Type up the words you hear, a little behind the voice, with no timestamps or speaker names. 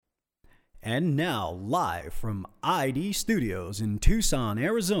And now, live from ID Studios in Tucson,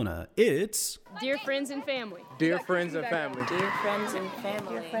 Arizona, it's... Dear friends and family. Dear friends and family. Dear friends and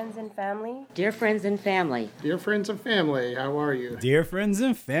family. Dear friends and family. Dear friends and family. Dear friends and family, how are you? Dear friends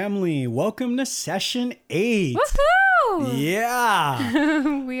and family, welcome to Session 8. Woohoo!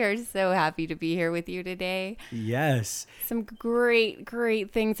 Yeah! We are so happy to be here with you today. Yes. Some great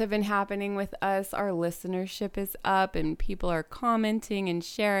things have been happening with us. Our listenership is up and people are commenting and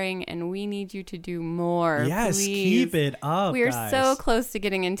sharing, and we need you to do more. Yes, please. keep it up, We are guys. so close to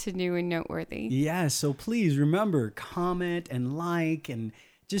getting into new and noteworthy. Yes, so please remember, comment and like and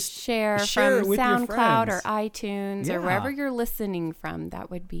just Share it from with your SoundCloud or friends. iTunes or Yeah. wherever you're listening from.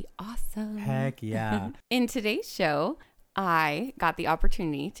 That would be awesome. Heck yeah. In today's show, I got the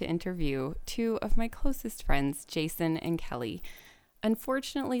opportunity to interview two of my closest friends, Jason and Kelly.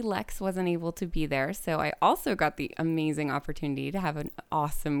 Unfortunately, Lex wasn't able to be there, so I also got the amazing opportunity to have an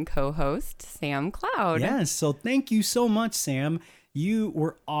awesome co-host, Sam Cloud. Yes, so thank you so much, Sam. You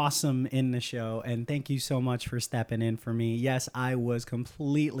were awesome in the show, and thank you so much for stepping in for me. Yes, I was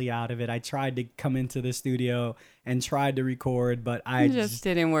completely out of it. I tried to come into the studio and tried to record, but I just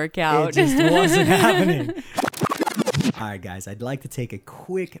didn't work out. It just wasn't happening. All right, guys, I'd like to take a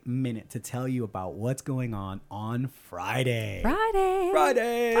quick minute to tell you about what's going on Friday.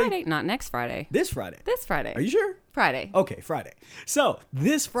 Friday. Not next Friday. This Friday. This Friday. Are you sure? Friday. Okay, Friday. So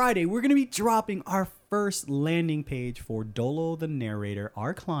this Friday, we're going to be dropping our first landing page for Dolo the narrator,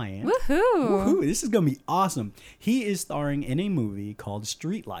 our client. Woohoo. This is going to be awesome. He is starring in a movie called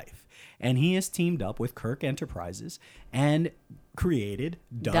Street Life, and he has teamed up with Kirk Enterprises and created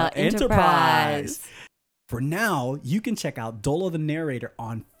The Enterprise. For now, you can check out Dolo the narrator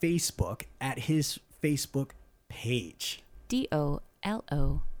on Facebook at his Facebook page. DOLODA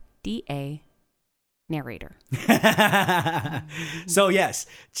narrator. So yes,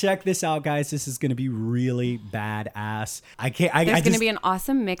 check this out, guys. This is going to be really badass. There's going to be an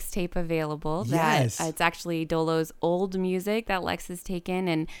awesome mixtape available. Yes. It's actually Dolo's old music that Lex has taken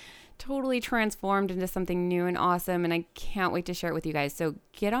and totally transformed into something new and awesome. And I can't wait to share it with you guys. So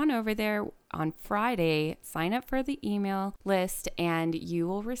get on over there on Friday, sign up for the email list, and you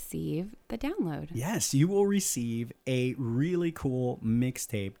will receive the download. Yes, you will receive a really cool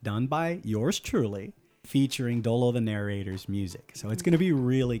mixtape done by yours truly, featuring Dolo the narrator's music. So it's going to be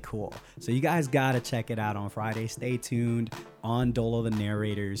really cool. So you guys got to check it out on Friday. Stay tuned on Dolo the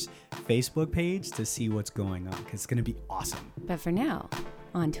narrator's Facebook page to see what's going on, because it's going to be awesome. But for now,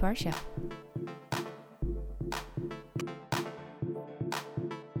 on to our show.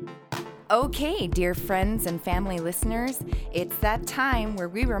 Okay, dear friends and family listeners, it's that time where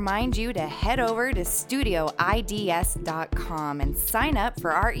we remind you to head over to studioids.com and sign up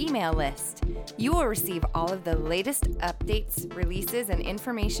for our email list. You will receive all of the latest updates, releases, and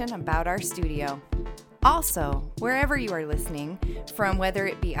information about our studio. Also, wherever you are listening, from whether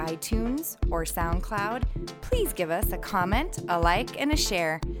it be iTunes or SoundCloud, please give us a comment, a like, and a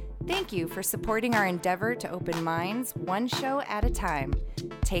share. Thank you for supporting our endeavor to open minds one show at a time.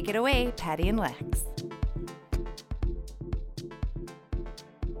 Take it away, Patty and Lex.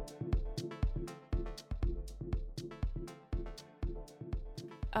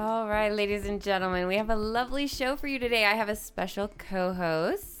 All right, ladies and gentlemen, we have a lovely show for you today. I have a special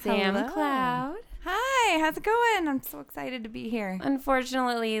co-host, Sam Hello. Cloud. Hi, how's it going? I'm so excited to be here.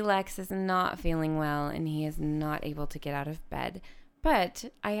 Unfortunately, Lex is not feeling well and he is not able to get out of bed.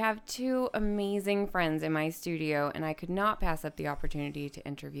 But I have two amazing friends in my studio and I could not pass up the opportunity to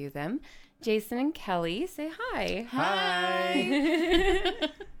interview them. Jason and Kelly, say hi. Hi.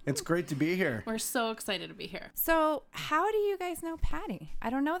 It's great to be here. We're so excited to be here. So, how do you guys know Patty? I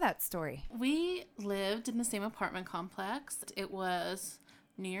don't know that story. We lived in the same apartment complex. It was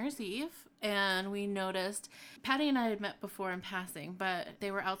New Year's Eve, and we noticed Patty and I had met before in passing, but they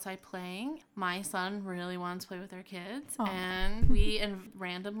were outside playing. My son really wanted to play with our kids, and we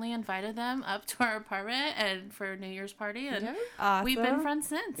randomly invited them up to our apartment and for a New Year's party, and Awesome. we've been friends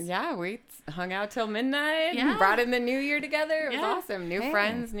since. Yeah, we hung out till midnight. Yeah. Brought in the new year together. It was Yeah. awesome. New Hey.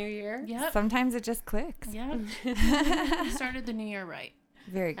 friends, new year. Yep. Sometimes it just clicks. Yep. We started the new year right.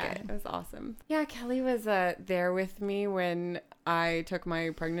 Very Yeah, good. it was awesome. Yeah, Kelly was there with me when I took my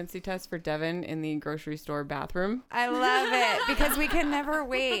pregnancy test for Devin in the grocery store bathroom. I love it because we can never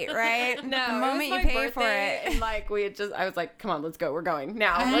wait, right? The moment you pay for it. And like I was like, come on, let's go. We're going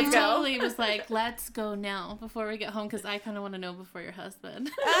now. I Let's go. totally was like, let's go now before we get home because I kind of want to know before your husband.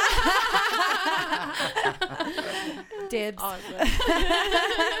 Dibs. Awesome.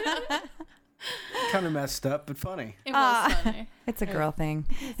 Kind of messed up, but funny. It was funny. It's a girl thing.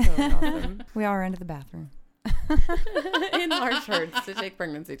 So awesome. We all ran to the bathroom. in large herds to take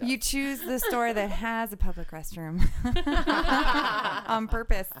pregnancy tests. You choose the store that has a public restroom on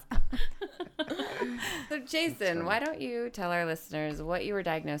purpose. So Jason, why don't you tell our listeners what you were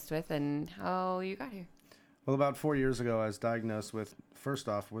diagnosed with and how you got here? Well, about 4 years ago, I was diagnosed with, first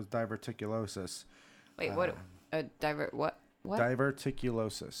off, with diverticulosis. Wait, what? What?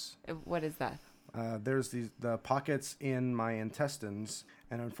 Diverticulosis. What is that? There's the pockets in my intestines,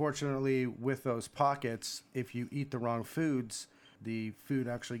 and unfortunately, with those pockets, if you eat the wrong foods, the food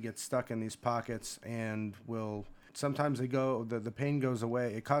actually gets stuck in these pockets and will. Sometimes the pain goes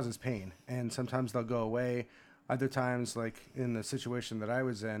away. It causes pain, and sometimes they'll go away. Other times, like in the situation that I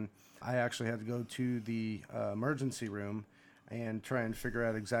was in, I actually had to go to the emergency room and try and figure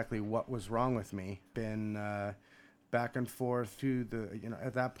out exactly what was wrong with me. Been back and forth to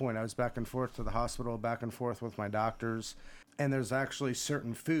at that point, I was back and forth to the hospital, back and forth with my doctors. And there's actually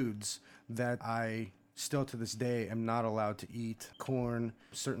certain foods that I still to this day am not allowed to eat. Corn,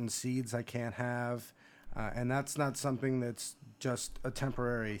 certain seeds I can't have. And that's not something that's just a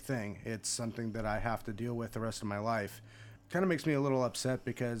temporary thing. It's something that I have to deal with the rest of my life. Kind of makes me a little upset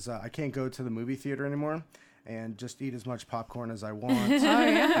because I can't go to the movie theater anymore and just eat as much popcorn as I want. Oh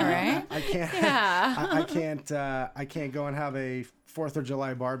yeah, right. I can't. Yeah. I can't go and have a 4th of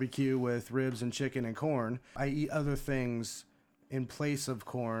July barbecue with ribs and chicken and corn. I eat other things in place of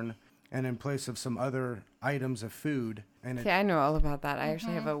corn and in place of some other items of food. And See, I know all about that. I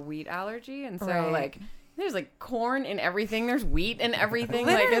actually have a wheat allergy, and so Right. there's corn in everything. There's wheat in everything.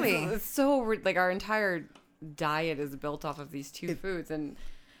 Literally. It's so our entire diet is built off of these two foods, and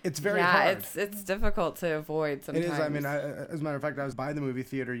it's very hard. it's difficult to avoid sometimes. It is. I mean, as a matter of fact, I was by the movie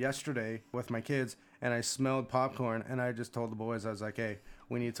theater yesterday with my kids, and I smelled popcorn, and I just told the boys, I was like, hey,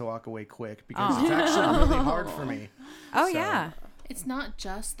 we need to walk away quick because it's actually really hard for me. Oh, So- yeah. It's not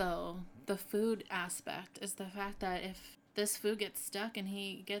just, though, the food aspect. It's the fact that if this food gets stuck and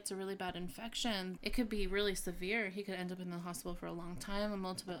he gets a really bad infection, it could be really severe. He could end up in the hospital for a long time on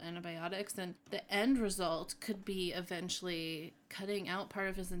multiple antibiotics, and the end result could be eventually cutting out part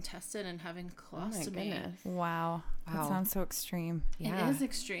of his intestine and having colostomy. goodness. Wow. That Wow. sounds so extreme. Yeah. It is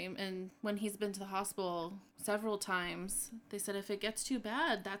extreme, and when he's been to the hospital several times, they said if it gets too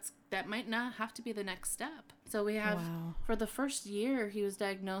bad, that might not have to be the next step. So we have, Wow. for the first year he was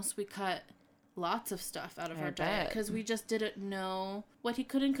diagnosed, we cut lots of stuff out of I our diet bet. because we just didn't know what he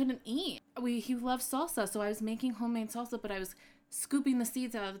couldn't eat. He loves salsa, so I was making homemade salsa, but I was scooping the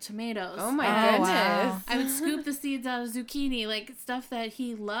seeds out of the tomatoes. Oh my Oh, goodness. wow. I would scoop the seeds out of zucchini, like stuff that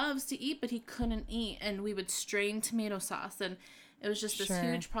he loves to eat, but he couldn't eat. And we would strain tomato sauce. And it was just this Sure.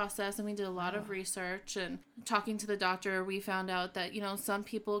 huge process. And we did a lot of research. And talking to the doctor, we found out that, some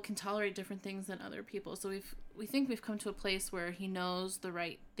people can tolerate different things than other people. So we think we've come to a place where he knows the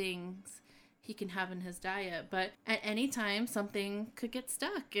right things he can have in his diet. But at any time, something could get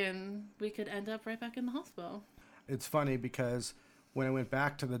stuck and we could end up right back in the hospital. It's funny because when I went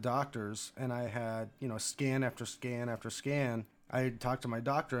back to the doctors and I had, scan after scan after scan, I talked to my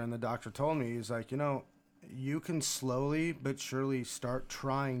doctor and the doctor told me, he's like, you can slowly but surely start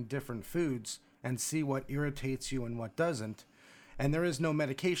trying different foods and see what irritates you and what doesn't. And there is no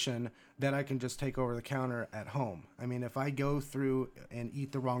medication that I can just take over the counter at home. I mean, if I go through and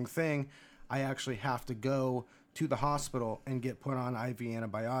eat the wrong thing, I actually have to go to the hospital and get put on IV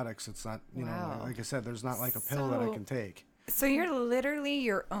antibiotics. It's not, Wow. like I said, there's not like a pill that I can take. So you're literally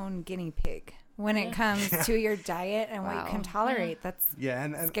your own guinea pig when it comes to your diet and what you can tolerate. That's Yeah,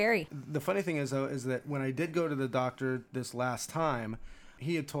 and scary. The funny thing is, though, is that when I did go to the doctor this last time,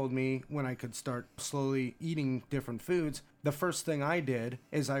 he had told me when I could start slowly eating different foods. The first thing I did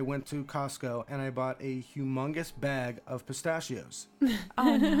is I went to Costco and I bought a humongous bag of pistachios.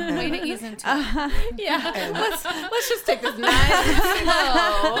 Oh, no. Way to ease into it. Yeah. Let's just take this nice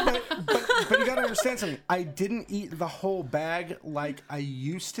and slow. But you gotta understand something. I didn't eat the whole bag like I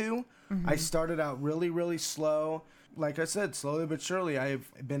used to. I started out really, really slow. Like I said, slowly but surely,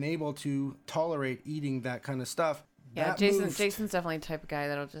 I've been able to tolerate eating that kind of stuff. Yeah, That Jason's moved- definitely the type of guy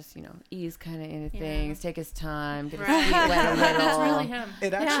that'll just, ease kind of into things, take his time, get his Right. feet wet a little. That's really him.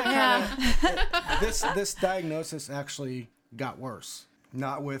 It actually kind of this diagnosis actually got worse.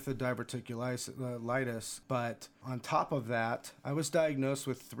 Not with the diverticulitis, but on top of that, I was diagnosed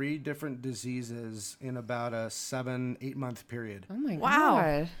with 3 different diseases in about a 7-8 month period, Oh my Wow.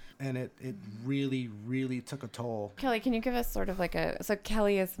 God. and it really, really took a toll. Kelly, can you give us sort of so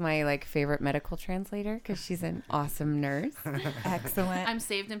Kelly is my favorite medical translator because she's an awesome nurse. Excellent. I'm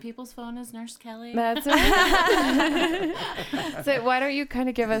saved in people's phone as Nurse Kelly. That's right. So why don't you kind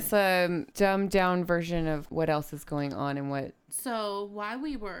of give us a dumbed down version of what else is going on and what... So while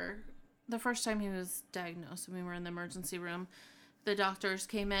we were the first time he was diagnosed, when we were in the emergency room, the doctors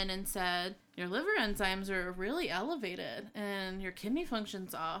came in and said, your liver enzymes are really elevated and your kidney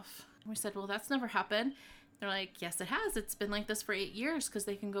function's off. We said, well, that's never happened. They're like, yes, it has. It's been like this for 8 years because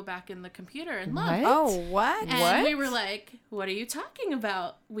they can go back in the computer and look. What? Oh, what? And we were like, what are you talking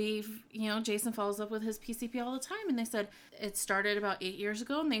about? Jason follows up with his PCP all the time. And they said, it started about 8 years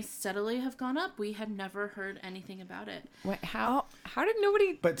ago and they steadily have gone up. We had never heard anything about it. What, how did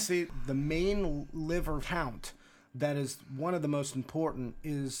nobody... But see, the main liver count that is one of the most important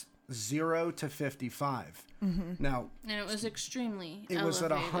is 0 to 55. Now, And it was extremely it was at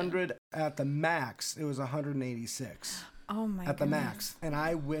 100 at the max. It was 186 Oh my at the max. And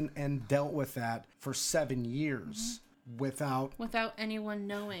I went and dealt with that for 7 years without anyone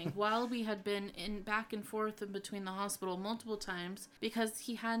knowing, while we had been in back and forth in between the hospital multiple times because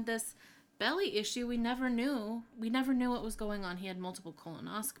he had this belly issue. We never knew what was going on. He had multiple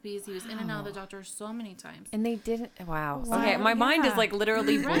colonoscopies. He was in and out of the doctor so many times. And they didn't... Wow. Okay, my mind is like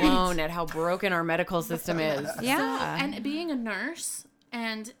literally blown at how broken our medical system is. Yeah. So, and being a nurse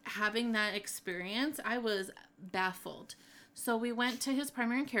and having that experience, I was baffled. So we went to his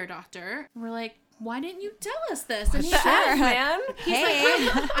primary care doctor. We're like, why didn't you tell us this? And he said, Man. he's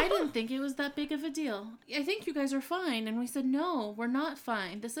like, I didn't think it was that big of a deal. I think you guys are fine. And we said, no, we're not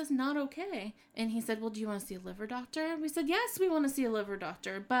fine. This is not okay. And he said, well, do you want to see a liver doctor? And we said, yes, we want to see a liver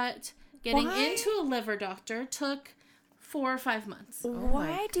doctor. But getting into a liver doctor took 4 or 5 months.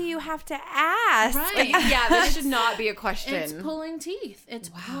 Why do you have to ask? Right. Yeah, this should not be a question. It's pulling teeth. It's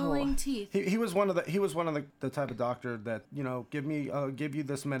pulling teeth. he was one of the type of doctor that, give you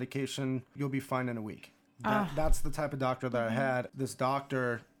this medication, you'll be fine in a week. That's the type of doctor that I had. This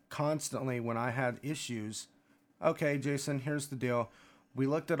doctor constantly, when I had issues, okay, Jason, here's the deal. We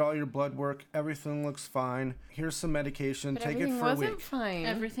looked at all your blood work. Everything looks fine. Here's some medication. But Take it for a week. everything wasn't fine.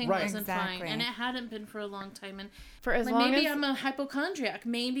 Everything Right. wasn't fine. Exactly. And it hadn't been for a long time. And For as like, long maybe as... I'm a hypochondriac.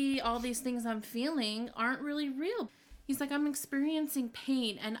 Maybe all these things I'm feeling aren't really real. He's like, I'm experiencing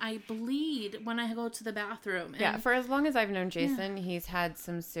pain and I bleed when I go to the bathroom. And, Yeah, for as long as I've known Jason, he's had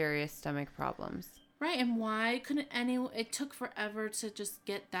some serious stomach problems. right. And why couldn't anyone? It took forever to just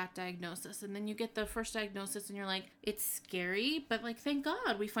get that diagnosis. And then you get the first diagnosis and you're like, it's scary, but like, thank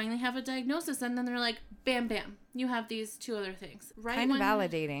God we finally have a diagnosis. And then they're like, bam, bam, you have these 2 other things. Right. Kind of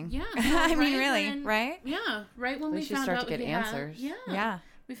validating. Yeah. I mean, really, when- right? Yeah. Right when At we least you found start out to get he had- answers. Yeah.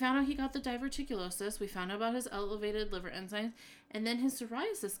 We found out he got the diverticulosis. We found out about his elevated liver enzymes. And then his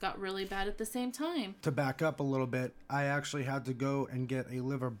psoriasis got really bad at the same time. To back up a little bit, I actually had to go and get a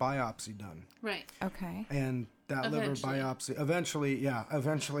liver biopsy done. Right. Okay. And that liver Eventually. biopsy,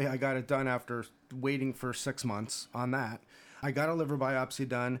 eventually I got it done after waiting for 6 months on that. I got a liver biopsy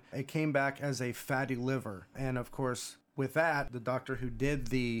done. It came back as a fatty liver. And of course, with that, the doctor who did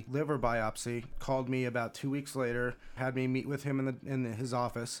the liver biopsy called me about 2 weeks later, had me meet with him in his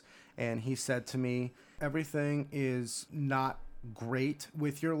office, and he said to me, everything is not great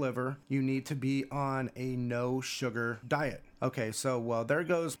with your liver. You need to be on a no sugar diet. Okay, so there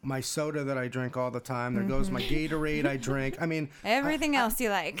goes my soda that I drink all the time. There goes my Gatorade I drink. I mean, Everything else you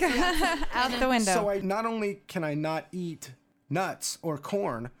like out the window. so I not only can I not eat nuts or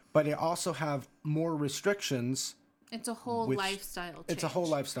corn, but I also have more restrictions. It's a whole Which- lifestyle change. It's a whole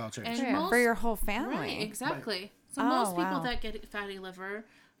lifestyle change. And Yeah, for your whole family. Right, exactly. So Oh, most people wow. that get fatty liver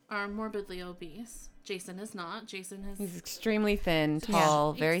are morbidly obese. Jason is not. Jason is... He's extremely thin,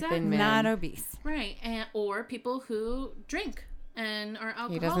 tall, very exactly. thin man. Not obese. Right, or people who drink and are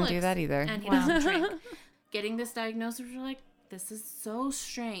alcoholics. He doesn't do that either. And he Wow. doesn't drink. Getting this diagnosis, we're like, this is so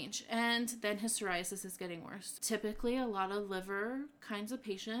strange. And then his psoriasis is getting worse. Typically, a lot of liver kinds of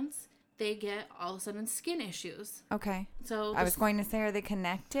patients, they get all of a sudden skin issues. Okay. So I was going to say, are they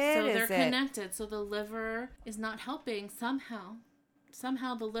connected? So Is they're it... connected. So the liver is not helping somehow.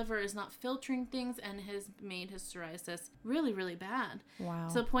 Somehow the liver is not filtering things and has made his psoriasis really, really bad. Wow.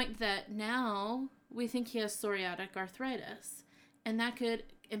 To the point that now we think he has psoriatic arthritis. And that could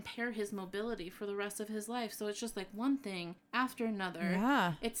impair his mobility for the rest of his life. So it's just like one thing after another.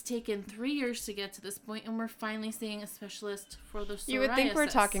 Yeah. It's taken 3 years to get to this point, and we're finally seeing a specialist for the psoriasis. You would think we're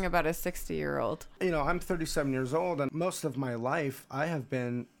talking about a 60-year-old. I'm 37 years old, and most of my life I have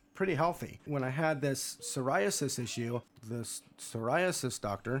been pretty healthy. When I had this psoriasis issue, this psoriasis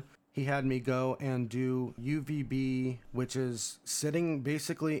doctor, he had me go and do UVB, which is sitting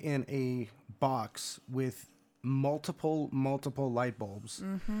basically in a box with multiple light bulbs,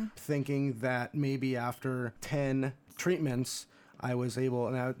 thinking that maybe after 10 treatments I was able,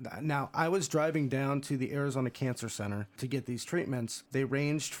 now I was driving down to the Arizona Cancer Center to get these treatments. They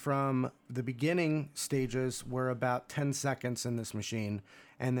ranged from the beginning stages were about 10 seconds in this machine,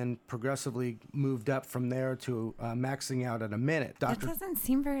 and then progressively moved up from there to maxing out at a minute. That doesn't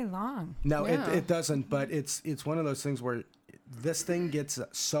seem very long. No, it doesn't, but it's one of those things where this thing gets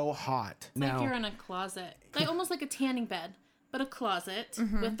so hot. It's like you're in a closet, like almost like a tanning bed, but a closet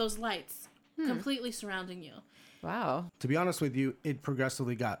with those lights completely surrounding you. Wow. To be honest with you, it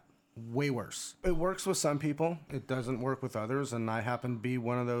progressively got way worse. It works with some people. It doesn't work with others. And I happen to be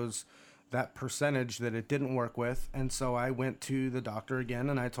one of those, that percentage that it didn't work with. And so I went to the doctor again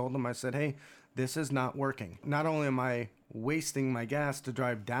and I told him, I said, hey, this is not working. Not only am I wasting my gas to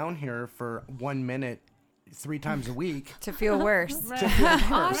drive down here for 1 minute 3 times a week To feel worse. to feel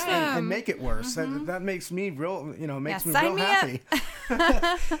worse and make it worse. That makes me real, makes me real happy.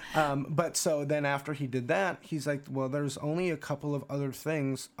 But so then after he did that, he's like, well, there's only a couple of other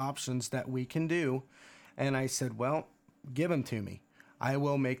options that we can do. And I said, well, give them to me. I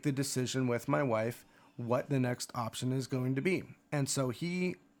will make the decision with my wife what the next option is going to be. And so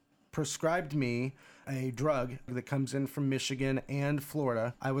he prescribed me a drug that comes in from Michigan and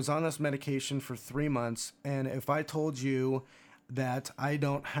Florida. I was on this medication for 3 months, and if I told you that I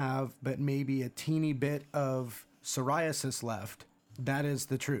don't have but maybe a teeny bit of psoriasis left, that is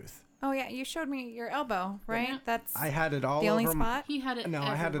the truth. Oh, yeah. You showed me your elbow, right? Yeah. That's I had it all the only over spot? He had it. No,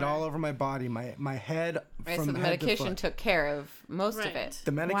 I had it all over my body, my head. Right, from so the head to medication foot. took care of most of Right. it.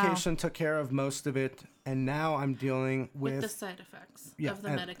 The medication took care of most of it, and now I'm dealing with the side effects of the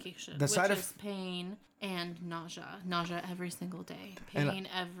and medication, the which side is pain and nausea every single day, pain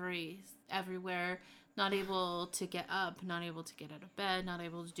everywhere, not able to get up, not able to get out of bed, not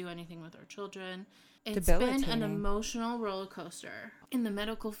able to do anything with our children. It's been an Debilitating. emotional roller coaster. In the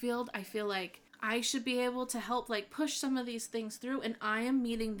medical field, I feel like I should be able to help push some of these things through, and I am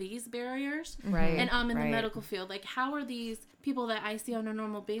meeting these barriers. Right. And I'm in the right. medical field. How are these people that I see on a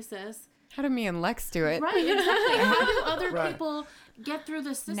normal basis? How do me and Lex do it? Right, exactly. How do other Right. people get through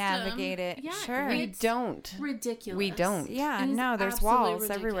the system? Navigate it. Yeah, Sure. We it's don't. ridiculous. We don't. Yeah, It is no, there's absolutely walls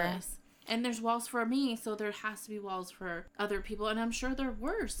everywhere. ridiculous. And there's walls for me, so there has to be walls for other people. And I'm sure they're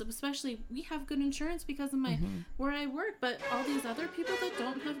worse, especially we have good insurance because of my where I work. But all these other people that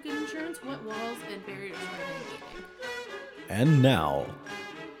don't have good insurance, what walls and barriers are they meeting? And now,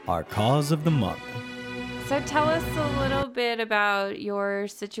 our cause of the month. So tell us a little bit about your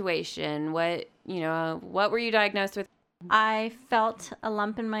situation. What were you diagnosed with? I felt a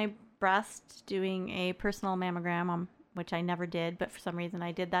lump in my breast doing a personal mammogram, which I never did, but for some reason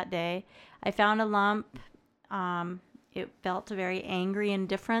I did that day. I found a lump. It felt very angry and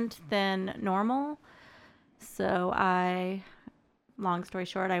different than normal. So long story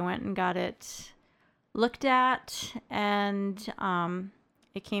short, I went and got it looked at, and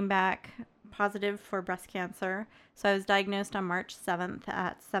it came back positive for breast cancer. So I was diagnosed on March 7th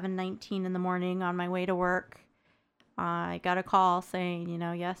at 7:19 in the morning on my way to work. I got a call saying,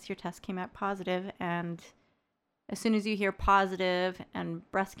 yes, your test came back positive. And as soon as you hear positive and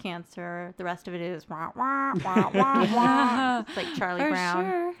breast cancer, the rest of it is wah, wah, wah, wah, wah. It's like Charlie Brown.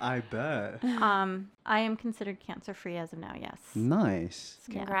 Sure. I bet. I am considered cancer-free as of now, yes. Nice.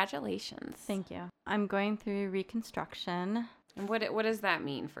 Yeah. Congratulations. Thank you. I'm going through reconstruction. And what does that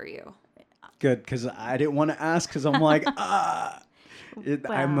mean for you? Good, because I didn't want to ask, because I'm like, I'm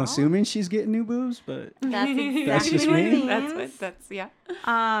Well- assuming she's getting new boobs, but That's That's exactly just what me? it means. Yeah.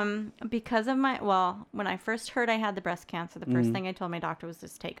 Because of when I first heard I had the breast cancer, the first thing I told my doctor was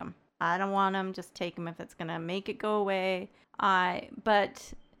just take them. I don't want them. Just take them if it's going to make it go away.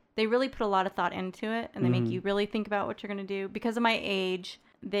 But they really put a lot of thought into it, and they make you really think about what you're going to do. Because of my age,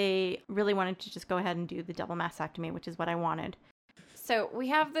 they really wanted to just go ahead and do the double mastectomy, which is what I wanted. So we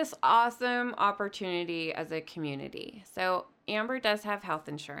have this awesome opportunity as a community. So Amber does have health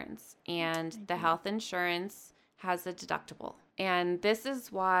insurance, and the health insurance has a deductible. And this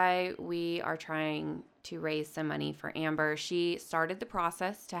is why we are trying to raise some money for Amber. She started the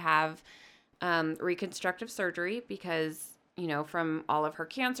process to have reconstructive surgery because, from all of her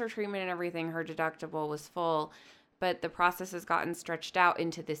cancer treatment and everything, her deductible was full. But the process has gotten stretched out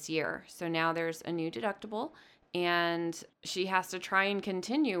into this year. So now there's a new deductible, and she has to try and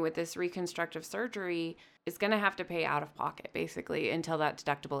continue with this reconstructive surgery. Is going to have to pay out of pocket, basically, until that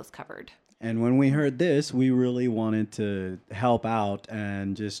deductible is covered. And when we heard this, we really wanted to help out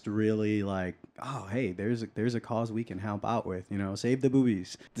and just really hey, there's a cause we can help out with, save the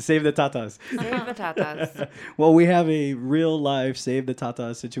boobies, save the tatas. Save the tatas. Well, we have a real life save the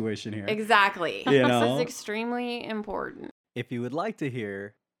tatas situation here. Exactly. You This know? is extremely important. If you would like to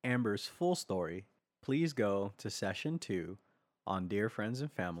hear Amber's full story, please go to session 2 on Dear Friends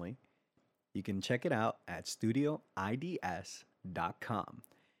and Family. You can check it out at studioids.com.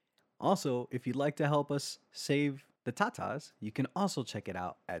 Also, if you'd like to help us save the tatas, you can also check it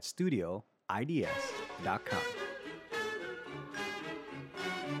out at studioids.com.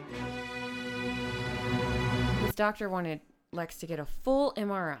 His doctor wanted Lex to get a full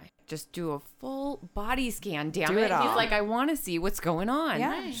MRI. Just do a full body scan, damn Do it. it all. He's like, I want to see what's going on.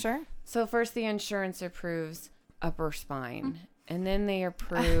 Yeah, Right. sure. So first the insurance approves upper spine, and then they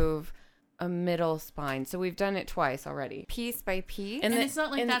approve a middle spine. So we've done it twice already. Piece by piece. And then- it's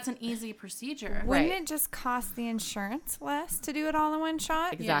not like and- that's an easy procedure. Wouldn't Right. it just cost the insurance less to do it all in one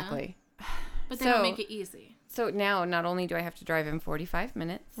shot? Exactly. But they don't So- make it easy. So now not only do I have to drive him 45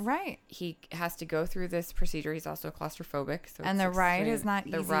 minutes, Right. he has to go through this procedure. He's also claustrophobic. So And it's the ride extreme. is not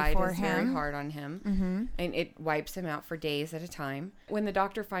the easy ride for is very him. hard on him. And it wipes him out for days at a time. When the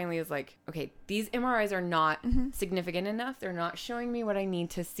doctor finally is like, okay, these MRIs are not significant enough. They're not showing me what I need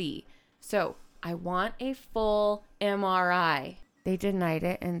to see. So I want a full MRI. They denied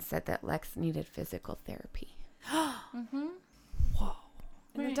it and said that Lex needed physical therapy.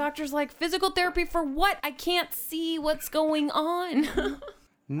 And the Right. doctor's like, physical therapy for what? I can't see what's going on.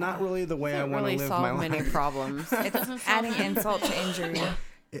 Not really the way I Doesn't want to really live solve my many life. problems. It's adding insult to injury.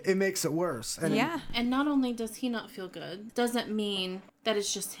 It makes it worse. And Yeah. And not only does he not feel good, doesn't mean that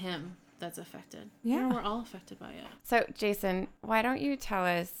it's just him that's affected. Yeah. We're all affected by it. So, Jason, why don't you tell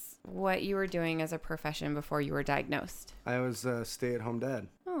us what you were doing as a profession before you were diagnosed? I was a stay-at-home dad.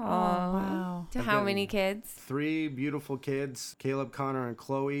 Oh, wow. To I've how got many kids? 3 beautiful kids, Caleb, Connor, and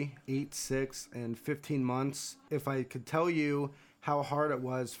Chloe, 8, 6, and 15 months. If I could tell you how hard it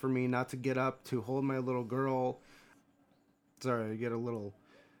was for me not to get up to hold my little girl, sorry, I get a little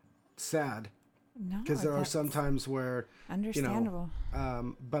sad. No. Because there are that's some times where, understandable.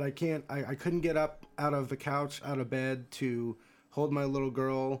 but I couldn't get up out of the couch, out of bed to hold my little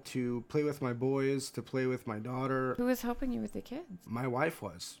girl, to play with my boys, to play with my daughter. Who was helping you with the kids? My wife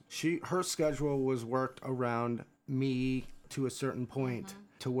was. Her schedule was worked around me to a certain point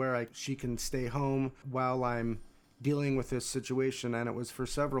to where she can stay home while I'm dealing with this situation. And it was for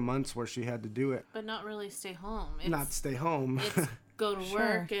several months where she had to do it. But not really stay home. Not stay home. It's go to Sure.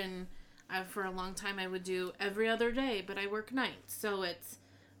 work, and for a long time I would do every other day, but I work nights. So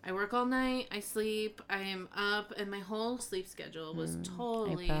I work all night, I sleep, I am up, and my whole sleep schedule was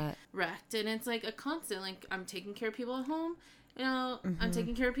totally bet. wrecked. And it's like a constant, like I'm taking care of people at home, I'm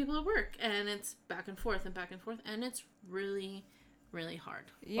taking care of people at work, and it's back and forth, and it's really, really hard.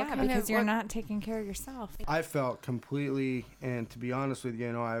 Yeah, kind because of- you're what- not taking care of yourself. I felt completely, and to be honest with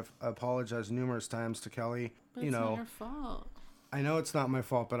you, I've apologized numerous times to Kelly. But it's not your fault. I know it's not my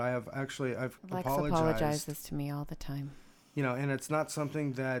fault, but I've Lex apologized. apologizes to me all the time. And it's not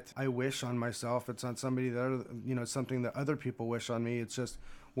something that I wish on myself. It's not somebody that, something that other people wish on me. It's just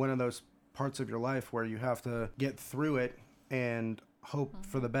one of those parts of your life where you have to get through it and hope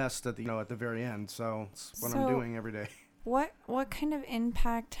for the best at the very end. So it's what I'm So- doing every day. What kind of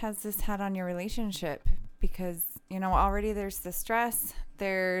impact has this had on your relationship? Because, already there's the stress,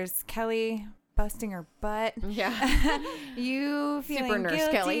 there's Kelly busting her butt, Yeah. you Super feeling nurse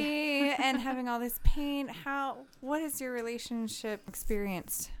guilty Kelly. and having all this pain. What has your relationship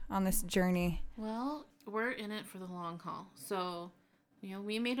experienced on this journey? Well, we're in it for the long haul. So,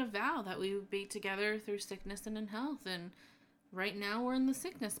 we made a vow that we would be together through sickness and in health. And right now we're in the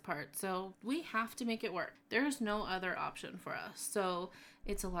sickness part. So we have to make it work. There's no other option for us. So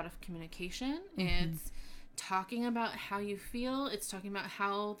it's a lot of communication. It's talking about how you feel. It's talking about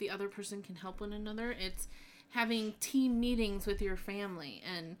how the other person can help one another. It's having team meetings with your family.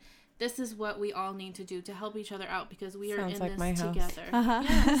 And this is what we all need to do to help each other out, because we are Sounds in like this my house.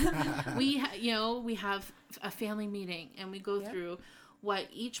 together. Yes. We have a family meeting, and we go through what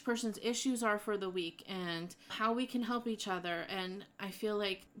each person's issues are for the week and how we can help each other. And I feel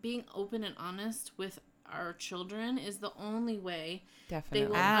like being open and honest with our children is the only way Definitely. they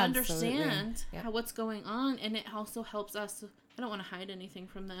will Absolutely. understand Yep. what's going on. And it also helps us. I don't want to hide anything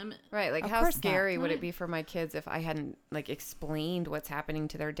from them. Right, like Of how course not. scary would it Right. be for my kids if I hadn't explained what's happening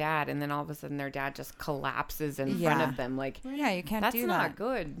to their dad, and then all of a sudden their dad just collapses in front Yeah. of them? Yeah, you can't That's do not that.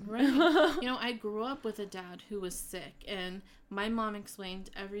 good. Right. I grew up with a dad who was sick, and my mom explained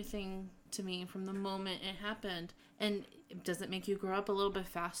everything to me from the moment it happened. And does it make you grow up a little bit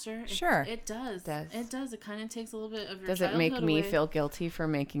faster? Sure. It does. Does. It does. It kind of takes a little bit of your Does it make childhood me away. feel guilty for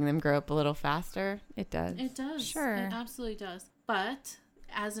making them grow up a little faster? It does. It does. Sure. It absolutely does. But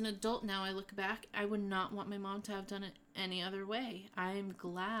as an adult now, I look back, I would not want my mom to have done it any other way. I'm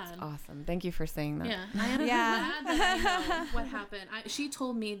glad. Awesome. Thank you for saying that. Yeah, I am Yeah. glad that I know what happened. She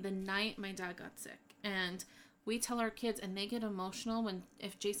told me the night my dad got sick, and we tell our kids, and they get emotional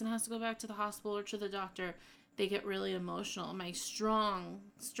if Jason has to go back to the hospital or to the doctor, they get really emotional. My strong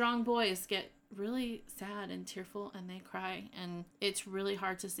boys get really sad and tearful, and they cry, and it's really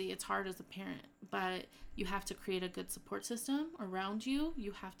hard to see. It's hard as a parent, but you have to create a good support system around you.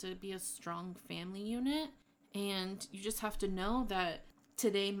 You have to be a strong family unit, and you just have to know that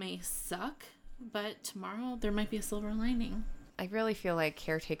today may suck, but tomorrow there might be a silver lining. I really feel like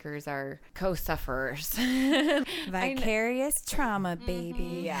caretakers are co-sufferers. Vicarious trauma,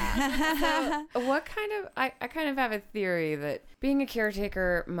 baby. Yeah. So what kind of, I kind of have a theory that being a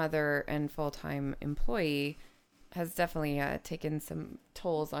caretaker, mother, and full-time employee has definitely taken some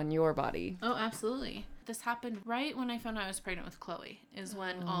tolls on your body. Oh, absolutely. This happened right when I found out I was pregnant with Chloe is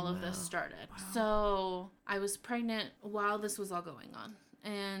when all of this started. Wow. So I was pregnant while this was all going on.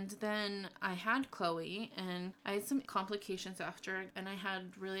 And then I had Chloe, and I had some complications after, and I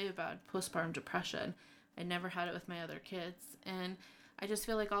had really bad postpartum depression. I never had it with my other kids. And I just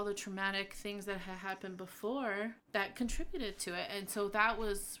feel like all the traumatic things that had happened before that contributed to it. And so that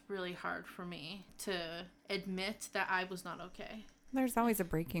was really hard for me to admit that I was not okay. There's always a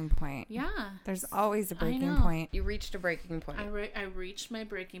breaking point. Yeah. There's always a breaking point. You reached a breaking point. I reached my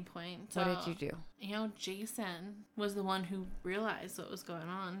breaking point. What did you do? You know, Jason was the one who realized what was going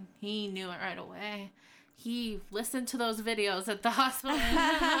on. He knew it right away. He listened to those videos at the hospital. He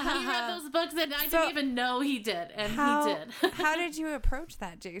read those books, and I didn't even know he did, and he did. How did you approach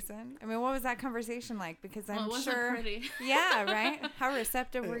that, Jason? I mean, what was that conversation like? Because I'm it wasn't sure. Pretty. Yeah, right. How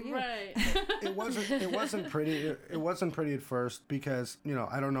receptive were you? Right. It wasn't pretty. It wasn't pretty at first because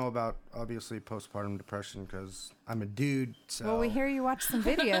I don't know about obviously postpartum depression because I'm a dude. So. Well, we hear you watch some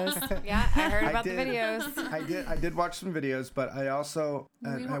videos. Yeah, I heard about the videos. I did watch some videos, but I also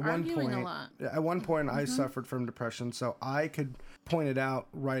we were at arguing a lot. At one point, I suffered from depression, so I could point it out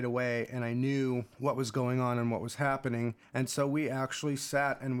right away, and I knew what was going on and what was happening. And so we actually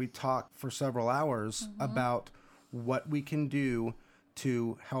sat and we talked for several hours about what we can do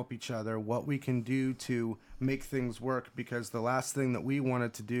to help each other, what we can do to make things work, because the last thing that we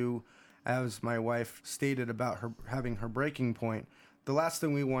wanted to do, as my wife stated about her having her breaking point, the last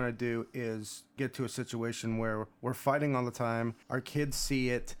thing we want to do is get to a situation where we're fighting all the time. Our kids see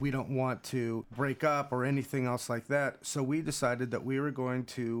it. We don't want to break up or anything else like that. So we decided that we were going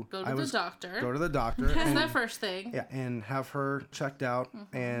to Go to the doctor. That's the first thing. Yeah, and have her checked out.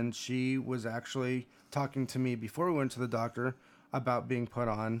 And she was actually talking to me before we went to the doctor about being put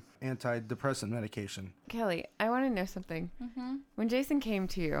on antidepressant medication. Kelly, I want to know something. When Jason came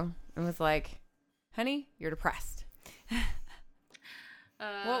to you and was like, honey, you're depressed.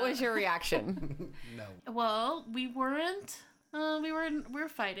 What was your reaction? No. Well, we weren't. We were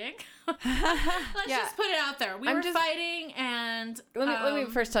fighting. Let's just put it out there. We were fighting, and let me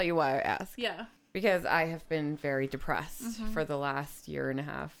first tell you why I asked. Yeah. Because I have been very depressed for the last year and a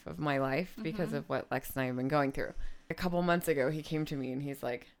half of my life because of what Lex and I have been going through. A couple months ago, he came to me and he's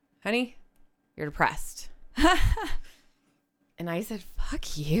like, honey, you're depressed. And I said,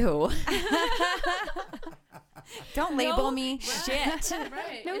 fuck you. Don't label me shit.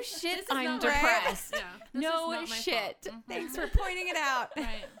 Right. No shit, I'm depressed. Yeah. No shit. Thanks for pointing it out.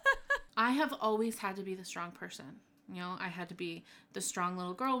 Right. I have always had to be the strong person. I had to be the strong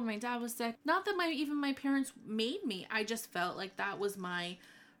little girl when my dad was sick. Not that even my parents made me. I just felt like that was my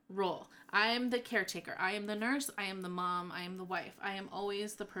role. I am the caretaker. I am the nurse. I am the mom. I am the wife. I am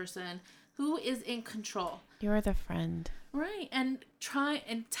always the person who is in control. You're the friend. Right. And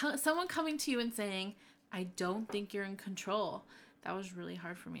someone coming to you and saying, I don't think you're in control. That was really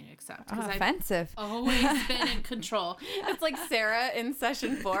hard for me to accept. Oh, offensive. I've always been in control. It's like Sarah in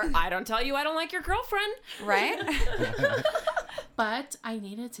session 4. I don't tell you I don't like your girlfriend. Right? But I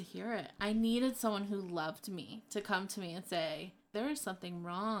needed to hear it. I needed someone who loved me to come to me and say, there is something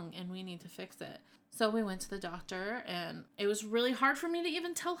wrong and we need to fix it. So we went to the doctor, and it was really hard for me to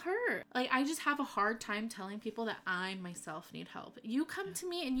even tell her. Like, I just have a hard time telling people that I myself need help. You come to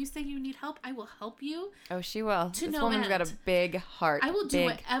me and you say you need help, I will help you. Oh, she will. This woman's got a big heart. I will do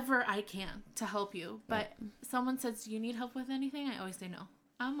whatever I can to help you. But someone says, do you need help with anything? I always say no.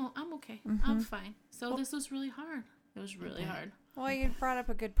 I'm okay. I'm fine. So this was really hard. It was really hard. Well, you brought up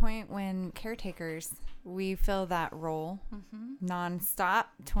a good point. When caretakers, we fill that role nonstop,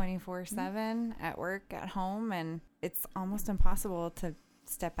 24/7 at work, at home, and it's almost impossible to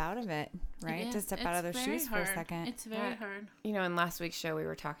step out of it, right? To step out of their shoes for a second. It's very hard. In last week's show, we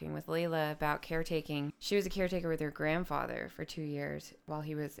were talking with Layla about caretaking. She was a caretaker with her grandfather for 2 years while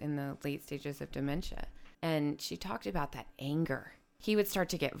he was in the late stages of dementia. And she talked about that anger. He would start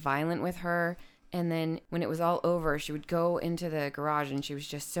to get violent with her. And then when it was all over, she would go into the garage and she was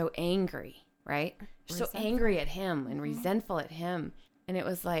just so angry. right? So angry at him and resentful at him. And it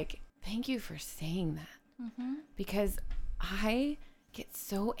was like, thank you for saying that. Because I get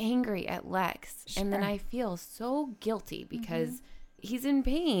so angry at Lex and then I feel so guilty because he's in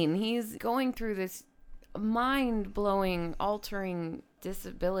pain. He's going through this mind-blowing, altering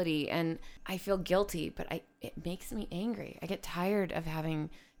disability, and I feel guilty, but it makes me angry. I get tired of having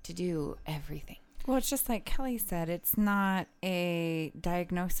to do everything. Well, it's just like Kelly said, it's not a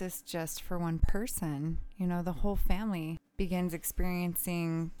diagnosis just for one person. You know, the whole family begins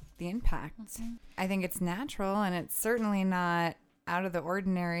experiencing the impact. I think it's natural, and it's certainly not out of the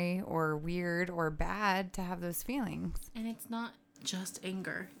ordinary or weird or bad to have those feelings. And it's not just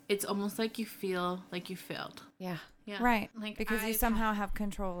anger. It's almost like you feel like you failed. Yeah. Yeah. Right. Like because you somehow have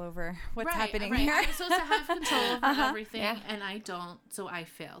control over what's happening right. here. I'm supposed to have control over everything, and I don't, so I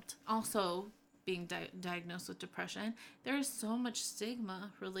failed. Also, being diagnosed with depression, there is so much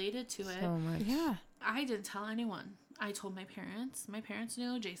stigma related to it. So much. Yeah. I didn't tell anyone. I told my parents. My parents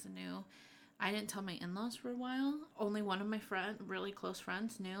knew. Jason knew. I didn't tell my in-laws for a while. Only one of my really close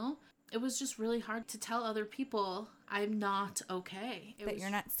friends knew. It was just really hard to tell other people I'm not okay. You're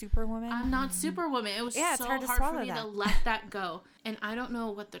not Superwoman? I'm not Superwoman. It was so it's hard to hard swallow for me that. to let that go. And I don't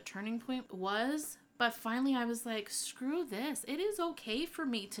know what the turning point was, but finally I was like, screw this. It is okay for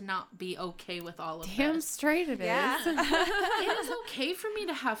me to not be okay with all of Damn this. straight it is. It is okay for me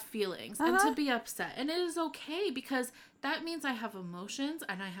to have feelings and to be upset. And it is okay because that means I have emotions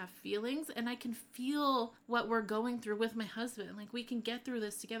and I have feelings and I can feel what we're going through with my husband. Like, we can get through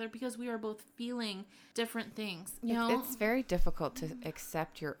this together because we are both feeling different things. You know? It's very difficult to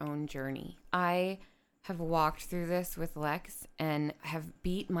accept your own journey. I have walked through this with Lex and have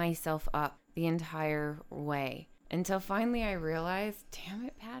beat myself up the entire way until finally I realized, damn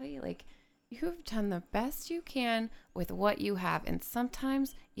it, Patty, like, you have done the best you can with what you have. And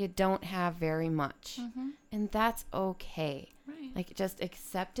sometimes you don't have very much. And that's okay. Right. Like, just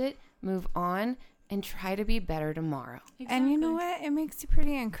accept it, move on, and try to be better tomorrow. Exactly. And you know what? It makes you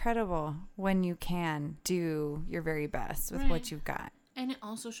pretty incredible when you can do your very best with what you've got. And it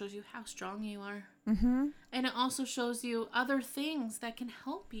also shows you how strong you are. And it also shows you other things that can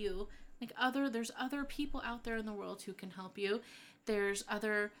help you. Like, there's other people out there in the world who can help you. There's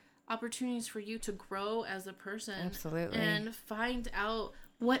other opportunities for you to grow as a person. Absolutely. And find out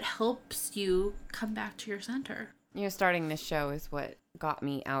what helps you come back to your center. You know, starting this show is what got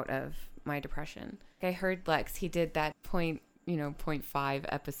me out of my depression. I heard Lex, he did that 0.5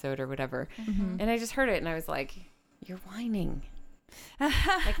 episode or whatever. And I just heard it and I was like, you're whining.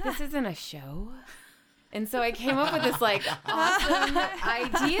 Like, this isn't a show. And so I came up with this, like, awesome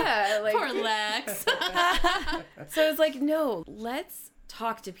idea. Like, Poor Lex. So I was like, no, let's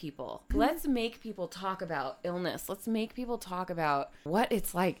talk to people. Let's make people talk about illness. Let's make people talk about what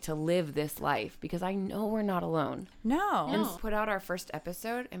it's like to live this life, because I know we're not alone. No. And put out our first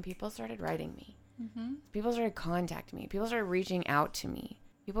episode and people started writing me. People started contacting me. People started reaching out to me.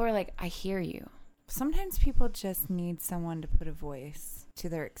 People were like, I hear you. Sometimes people just need someone to put a voice to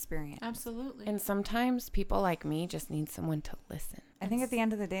their experience. Absolutely. And sometimes people like me just need someone to listen. I think at the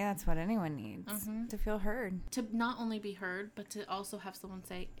end of the day, that's what anyone needs, to feel heard. to not only be heard, but to also have someone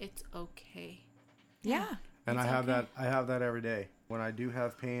say, it's okay. Yeah. And I have that every day. When I do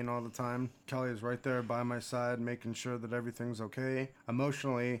have pain all the time, Kelly is right there by my side, making sure that everything's okay,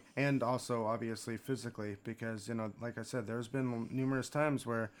 emotionally and also obviously physically, because, you know, like I said, there's been numerous times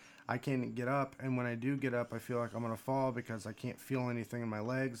where I can't get up, and when I do get up, I feel like I'm going to fall because I can't feel anything in my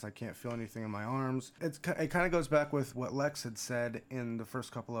legs, I can't feel anything in my arms. It kind of goes back with what Lex had said in the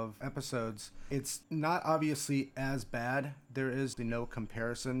first couple of episodes. It's not obviously as bad. There is no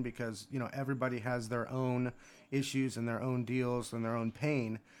comparison because, you know, everybody has their own issues and their own deals and their own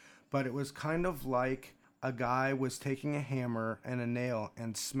pain, but it was kind of like a guy was taking a hammer and a nail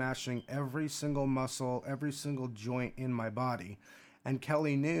and smashing every single muscle, every single joint in my body. And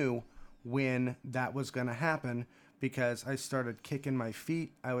Kelly knew when that was going to happen because I started kicking my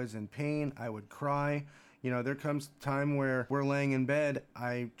feet. I was in pain. I would cry. You know, there comes a time where we're laying in bed.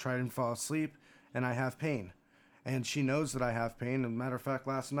 I try and fall asleep and I have pain. And she knows that I have pain. As a matter of fact,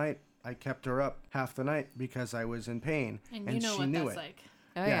 last night, I kept her up half the night because I was in pain. And she you know what knew that's it. like.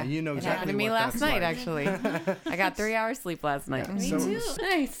 Oh, Yeah, you know it exactly happened to me what last that's night, like. actually. I got 3 hours sleep last night. Yeah, Me so too.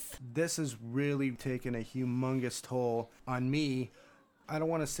 Nice. This has really taken a humongous toll on me. I don't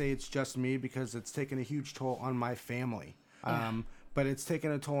want to say it's just me because it's taken a huge toll on my family. But it's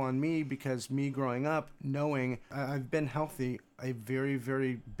taken a toll on me because me growing up, knowing I've been healthy a very,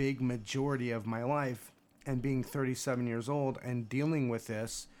 very big majority of my life. And being 37 years old and dealing with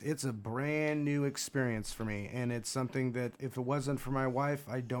this, it's a brand new experience for me. And it's something that if it wasn't for my wife,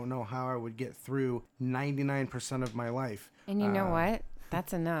 I don't know how I would get through 99% of my life. And you know what?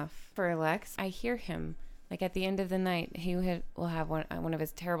 That's enough for Lex. I hear him. Like at the end of the night, he will have one of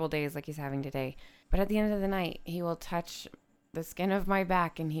his terrible days like he's having today. But at the end of the night, he will touch the skin of my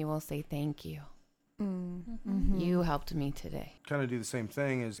back and he will say, thank you. Mm-hmm. You helped me today. Kind of do the same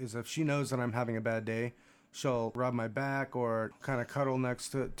thing is if she knows that I'm having a bad day, she'll rub my back or kind of cuddle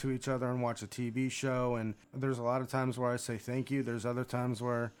next to each other and watch a TV show. And there's a lot of times where I say thank you. There's other times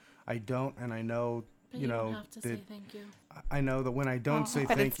where I don't, and I know, But you know, don't have to say thank you. I know that when I don't say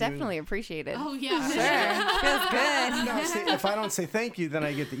But thank it's you, definitely appreciated. Oh, yeah. Feels good. no, see, if I don't say thank you, then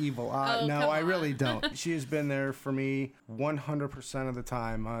I get the evil eye. Oh, No, come I on. really don't. She has been there for me 100% of the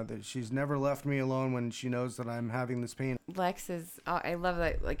time. That she's never left me alone when she knows that I'm having this pain. Lex is, I love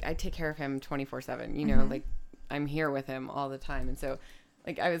that. Like, I take care of him 24/7, you know, like I'm here with him all the time. And so,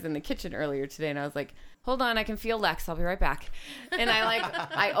 like, I was in the kitchen earlier today and I was like, hold on, I can feel Lex. I'll be right back. And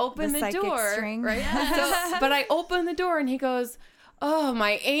I open The the psychic door, string. right? So, but I open the door and he goes, oh,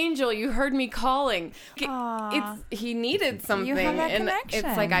 my angel, you heard me calling. Aw. He needed something. You have that and connection.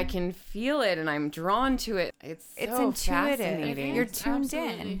 it's like I can feel it and I'm drawn to it. It's so intuitive. fascinating. You're tuned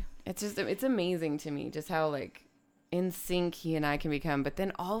in. Absolutely. It's amazing to me just how like in sync he and I can become. But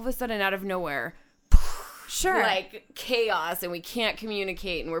then all of a sudden out of nowhere, Sure. like chaos and we can't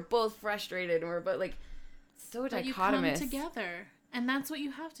communicate and we're both frustrated and we're both like so But you come dichotomous. together. And that's what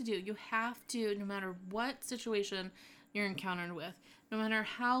you have to do. You have to, no matter what situation you're encountered with, no matter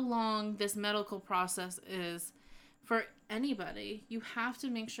how long this medical process is for anybody, you have to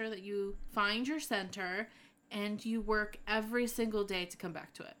make sure that you find your center and you work every single day to come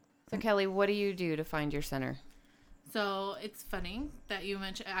back to it. So Kelly, what do you do to find your center? So it's funny that you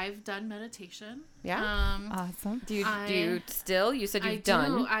mentioned I've done meditation. Yeah? Awesome. Do you still? You said you've I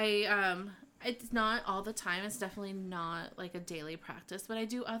done. do. It's not all the time. It's definitely not like a daily practice, but I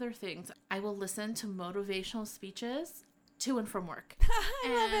do other things. I will listen to motivational speeches to and from work.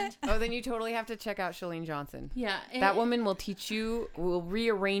 Oh, then you totally have to check out Shalene Johnson. Yeah. That woman will will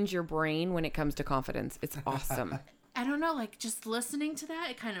rearrange your brain when it comes to confidence. It's awesome. I don't know, like just listening to that,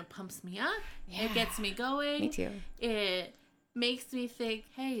 it kind of pumps me up. Yeah. It gets me going. Me too. It makes me think,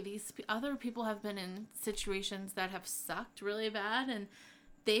 hey, these other people have been in situations that have sucked really bad and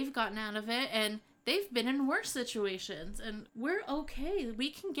they've gotten out of it and they've been in worse situations and we're okay. We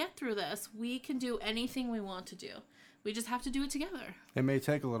can get through this. We can do anything we want to do. We just have to do it together. It may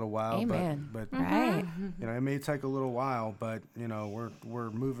take a little while, Amen. but Right. you know, it may take a little while, but you know, we're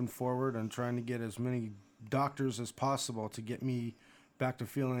moving forward and trying to get as many doctors as possible to get me back to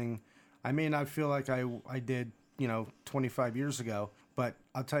feeling. I may not feel like I did, 25 years ago, but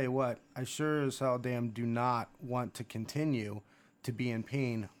I'll tell you what, I sure as hell damn do not want to continue to be in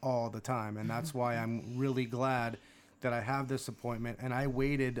pain all the time. And that's why I'm really glad that I have this appointment. And I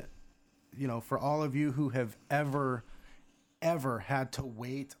waited, for all of you who have ever had to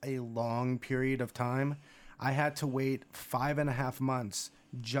wait a long period of time, I had to wait 5.5 months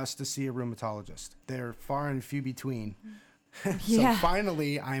just to see a rheumatologist. They're far and few between. So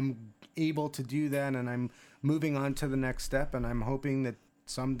finally I'm able to do that and I'm moving on to the next step and I'm hoping that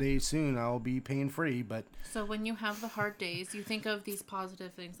someday soon I'll be pain-free. But so when you have the hard days, you think of these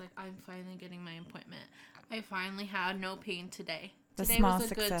positive things like I'm finally getting my appointment. I finally had no pain today. The Today small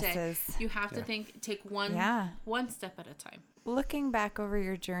was a good day. successes. You have to take one step at a time. Looking back over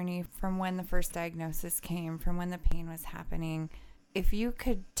your journey from when the first diagnosis came, from when the pain was happening, if you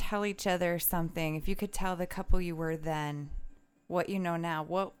could tell each other something, if you could tell the couple you were then what you know now,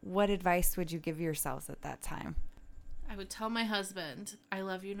 what advice would you give yourselves at that time? I would tell my husband, I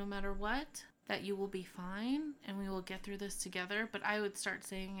love you no matter what, that you will be fine and we will get through this together. But I would start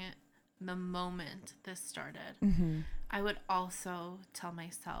saying it the moment this started. Mm-hmm. I would also tell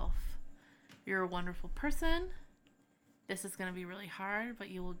myself, you're a wonderful person. This is going to be really hard, but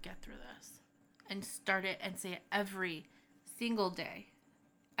you will get through this. And start it and say it every single day.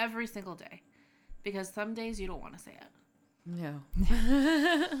 Every single day. Because some days you don't want to say it. No.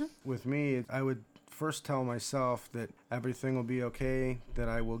 with me, I would first tell myself that everything will be okay, that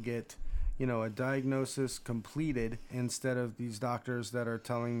I will get, a diagnosis completed instead of these doctors that are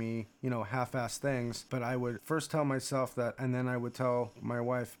telling me, half-assed things. But I would first tell myself that, and then I would tell my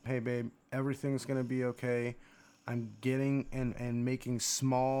wife, hey, babe, everything's going to be okay. I'm getting and making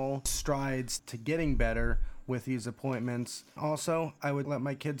small strides to getting better with these appointments. Also, I would let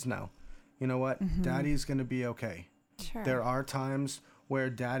my kids know, you know what, Daddy's going to be okay. Sure. There are times where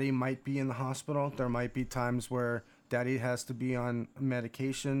Daddy might be in the hospital. There might be times where Daddy has to be on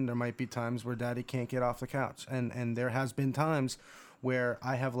medication. There might be times where Daddy can't get off the couch. And there has been times where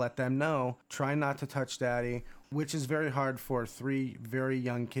I have let them know, try not to touch Daddy, which is very hard for 3 very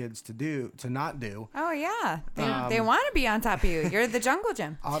young kids to not do. Oh, yeah. They want to be on top of you. You're the jungle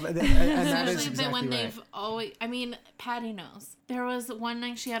gym. And that is Especially exactly when right. they've always, I mean, Patty knows. There was one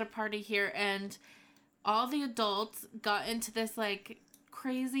night she had a party here and all the adults got into this like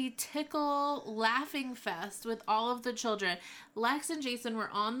crazy tickle laughing fest with all of the children. Lex and Jason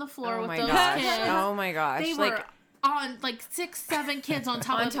were on the floor with those kids. Oh my gosh. They were on like 6, 7 kids on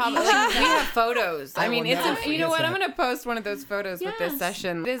top of each like, we other. have photos. I mean, will never you know forget what? that. I'm going to post one of those photos with this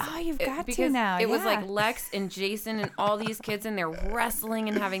session. You've got to because now. It was yeah. like Lex and Jason and all these kids and they're wrestling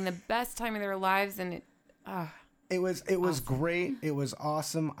and having the best time of their lives. And It was awesome. Great. It was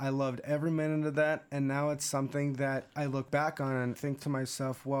awesome. I loved every minute of that. And now it's something that I look back on and think to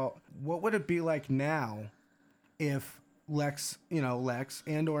myself, well, what would it be like now if Lex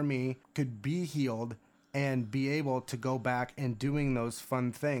and or me could be healed and be able to go back and doing those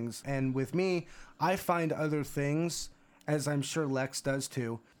fun things. And with me, I find other things, as I'm sure Lex does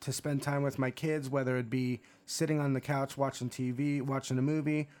too, to spend time with my kids, whether it be sitting on the couch watching TV, watching a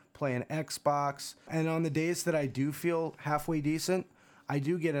movie, playing Xbox. And on the days that I do feel halfway decent, I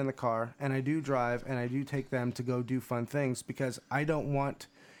do get in the car and I do drive and I do take them to go do fun things because I don't want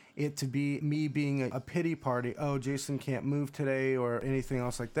it to be me being a pity party. Oh, Jason can't move today or anything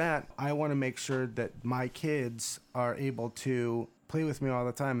else like that. I want to make sure that my kids are able to play with me all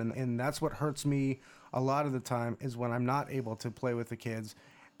the time. And that's what hurts me a lot of the time is when I'm not able to play with the kids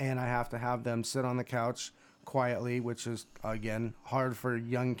and I have to have them sit on the couch quietly, which is, again, hard for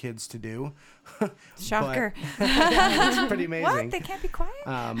young kids to do. Shocker. It's pretty amazing. What? They can't be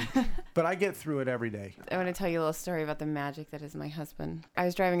quiet? But I get through it every day. I want to tell you a little story about the magic that is my husband. I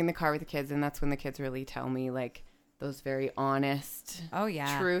was driving in the car with the kids, and that's when the kids really tell me, like, those very honest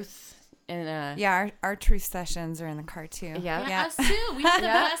truths. And yeah, our truth sessions are in the car, too. Yeah, us too. We have the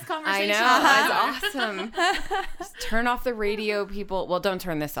best conversation. I know. It's awesome. Just turn off the radio, people. Well, don't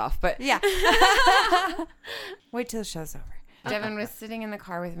turn this off, but... Yeah. Wait till the show's over. Devin was sitting in the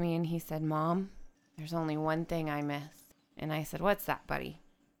car with me, and he said, Mom, there's only one thing I miss. And I said, what's that, buddy?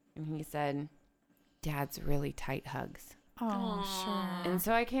 And he said, Dad's really tight hugs. Oh, sure. And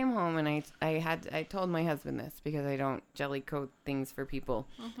so I came home and I told my husband this because I don't jellycoat things for people.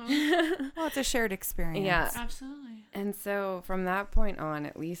 Well, it's a shared experience. Yeah. Absolutely. And so from that point on,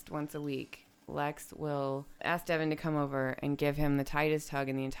 at least once a week, Lex will ask Devin to come over and give him the tightest hug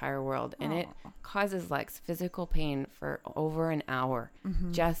in the entire world. And it causes Lex physical pain for over an hour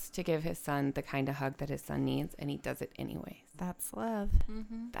just to give his son the kind of hug that his son needs. And he does it anyways. That's love.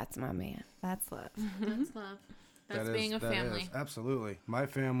 That's my man. That's love. That's love. That's being a family. Absolutely. My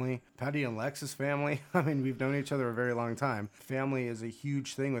family, Patty and Lex's family. I mean, we've known each other a very long time. Family is a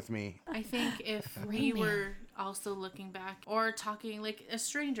huge thing with me. I think if we were also looking back or talking like a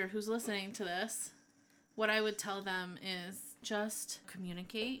stranger who's listening to this, what I would tell them is just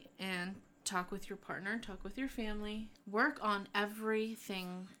communicate and talk with your partner, talk with your family, work on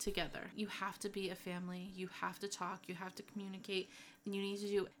everything together. You have to be a family. You have to talk. You have to communicate. And you need to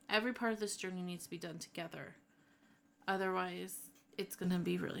do every part of this journey needs to be done together. Otherwise, it's going to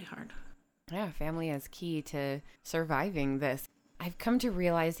be really hard. Yeah, family is key to surviving this. I've come to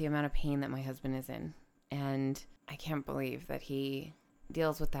realize the amount of pain that my husband is in. And I can't believe that he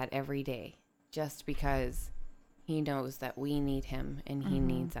deals with that every day just because he knows that we need him and he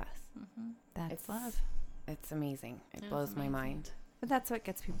needs us. That's love. It's amazing. It blows my mind. But that's what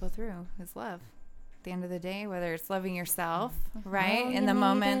gets people through is love. At the end of the day, whether it's loving yourself, right? In the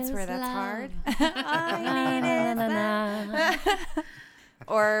moments where that's hard.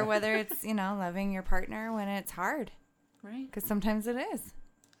 Or whether it's, loving your partner when it's hard. Right. Because sometimes it is.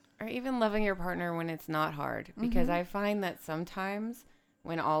 Or even loving your partner when it's not hard. Because I find that sometimes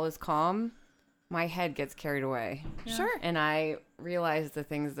when all is calm, my head gets carried away. Yeah. Sure. And I realize the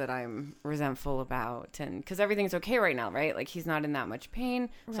things that I'm resentful about. And because everything's okay right now, right? Like he's not in that much pain.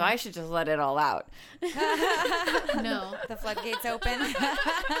 Right. So I should just let it all out. No. The floodgates open.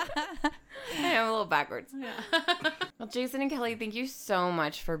 I'm a little backwards. Yeah. Well, Jason and Kelly, thank you so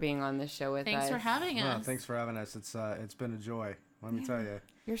much for being on the show with us. Thanks for having us. Well, thanks for having us. It's been a joy. Let me tell you.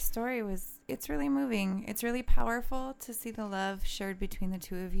 Your story it's really moving. It's really powerful to see the love shared between the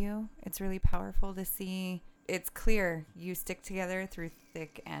two of you. It's really powerful to see. It's clear you stick together through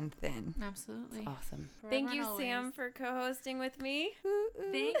thick and thin. Absolutely. It's awesome. Forever Thank you, and always. Sam, for co-hosting with me.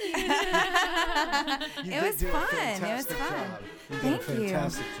 Thank you. It was fun. It was fun. Thank you.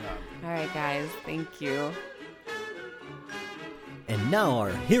 Fantastic job. All right, guys. Thank you. And now our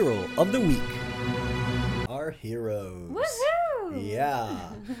hero of the week. Our our heroes. Woohoo! Yeah.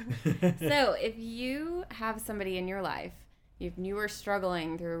 So if you have somebody in your life, if you were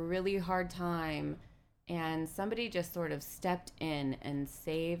struggling through a really hard time and somebody just sort of stepped in and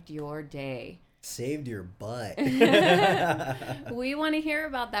saved your day, Saved your butt. we want to hear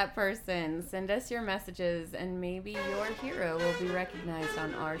about that person. Send us your messages and maybe your hero will be recognized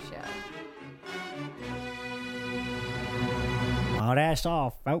on our show. Oh, that's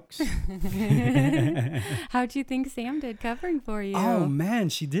all, folks. How'd you think Sam did covering for you? Oh, man,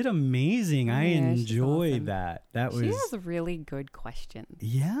 she did amazing. I Yeah, she's enjoyed awesome. that. That was... She has really good questions.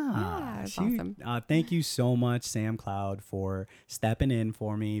 Yeah, it's awesome. Thank you so much, Sam Cloud, for stepping in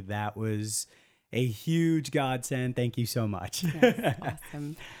for me. That was a huge godsend. Thank you so much. Yes,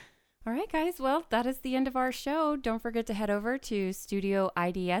 awesome. All right, guys. Well, that is the end of our show. Don't forget to head over to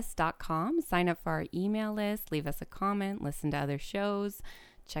studioids.com, sign up for our email list, leave us a comment, listen to other shows.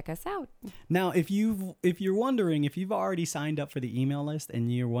 Check us out. Now, if you're wondering if you've already signed up for the email list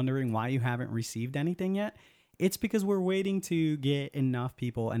and you're wondering why you haven't received anything yet, it's because we're waiting to get enough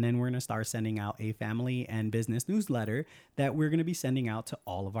people, and then we're going to start sending out a family and business newsletter that we're going to be sending out to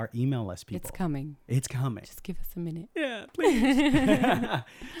all of our email list people. It's coming. It's coming. Just give us a minute. Yeah, please.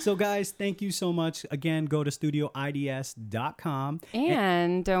 So, guys, thank you so much. Again, go to studioids.com.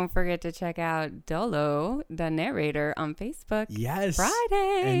 And don't forget to check out Dolo, the narrator, on Facebook. Yes.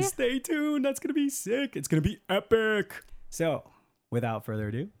 Friday. And stay tuned. That's going to be sick. It's going to be epic. So, without further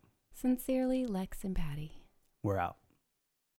ado, Sincerely, Lex and Patty. we're out.